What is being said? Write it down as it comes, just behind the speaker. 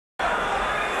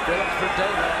for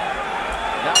David.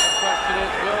 Now the question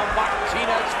is, will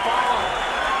Martinez follow?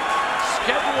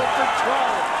 Scheduled for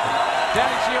 12.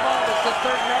 Danny Giovanni is the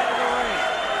third man in the ring.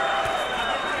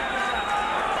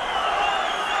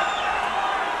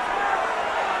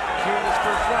 Here in this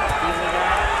first round, feeling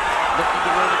out, looking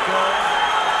to where to go.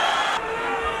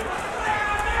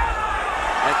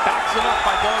 And backs it up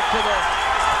by going to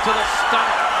the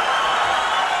stomach.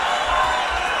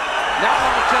 Now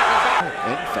Lomachenko back.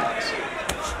 And fast.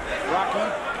 Rocky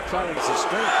trying to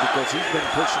strength because he's been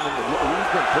pushing him around.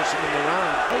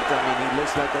 I mean, he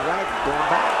looks like a rag going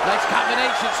back. Nice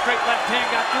combination, straight left hand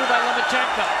got through by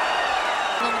Lomachenko.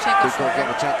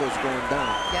 Lomachenko's going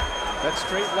down. Yep. That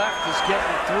straight left is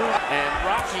getting through, and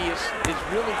Rocky is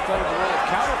really playing the role of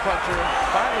counterpuncher and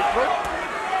finally broke.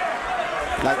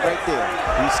 Like right there,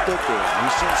 he stood there. He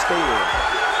shouldn't stay there.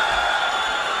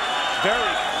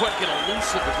 Very quick and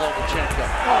elusive is Lomachenko.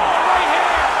 Right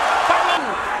hand!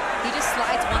 He just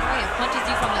slides one way and punches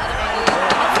you from the other angle. You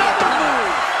can see it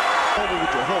coming. Over with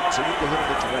your hook so you can hit him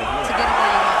with your right hand. To get him where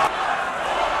you want.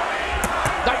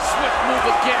 Nice swift move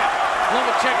again.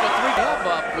 Lomachenko thumb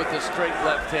up with a straight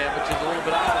left hand, which is a little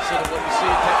bit opposite of what you see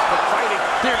in textbook fighting.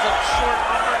 There's a short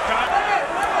uppercut.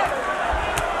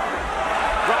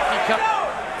 Rocky cut.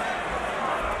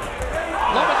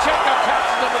 Lomachenko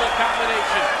catches him with a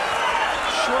combination.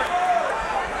 Short.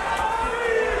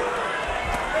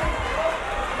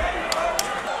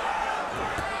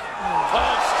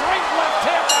 Oh, straight left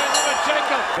hand by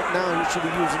Lomachenko. But now he should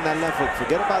be using that left hook.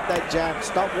 Forget about that jab.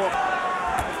 Stop walking.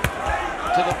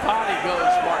 To the body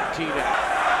goes Martinez.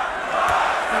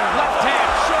 Left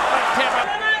hand, short left hand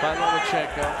by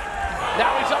Lomachenko.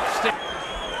 Now he's upstairs.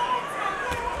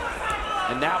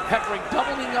 And now peppering,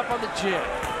 doubling up on the jab.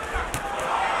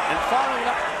 And following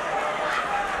up.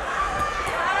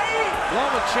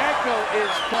 Lomachenko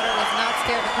is... Butter was not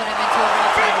scared to put him into a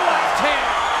real big left hand.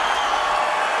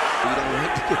 You don't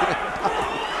want to get him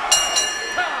out.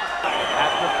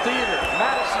 At the theater,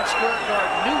 Madison Square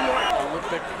Garden, New York,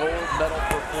 Olympic gold medal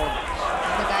performance.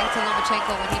 And the guy to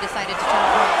Lomachenko when he decided to turn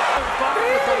pro.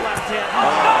 With the left hand.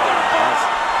 Another bump.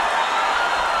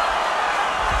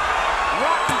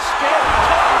 Rocky scared.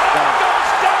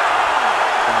 Goes down.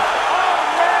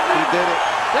 Oh, man. He did it.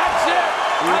 That's it.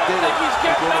 He I don't did think it. he's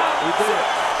getting out. He did it.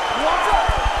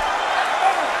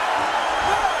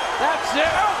 That's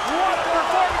it. What a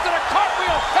performance and a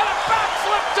cartwheel and a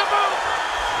backflip to boot.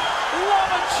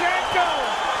 Lomachenko.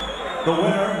 The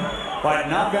winner by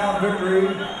knockout victory,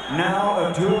 now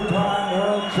a two-time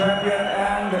world champion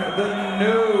and the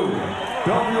new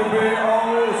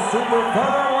WBO super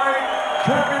featherweight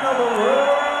champion of the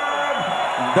world,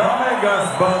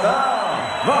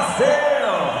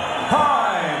 Vasyl,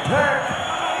 high-tech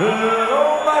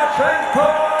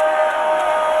Lomachenko.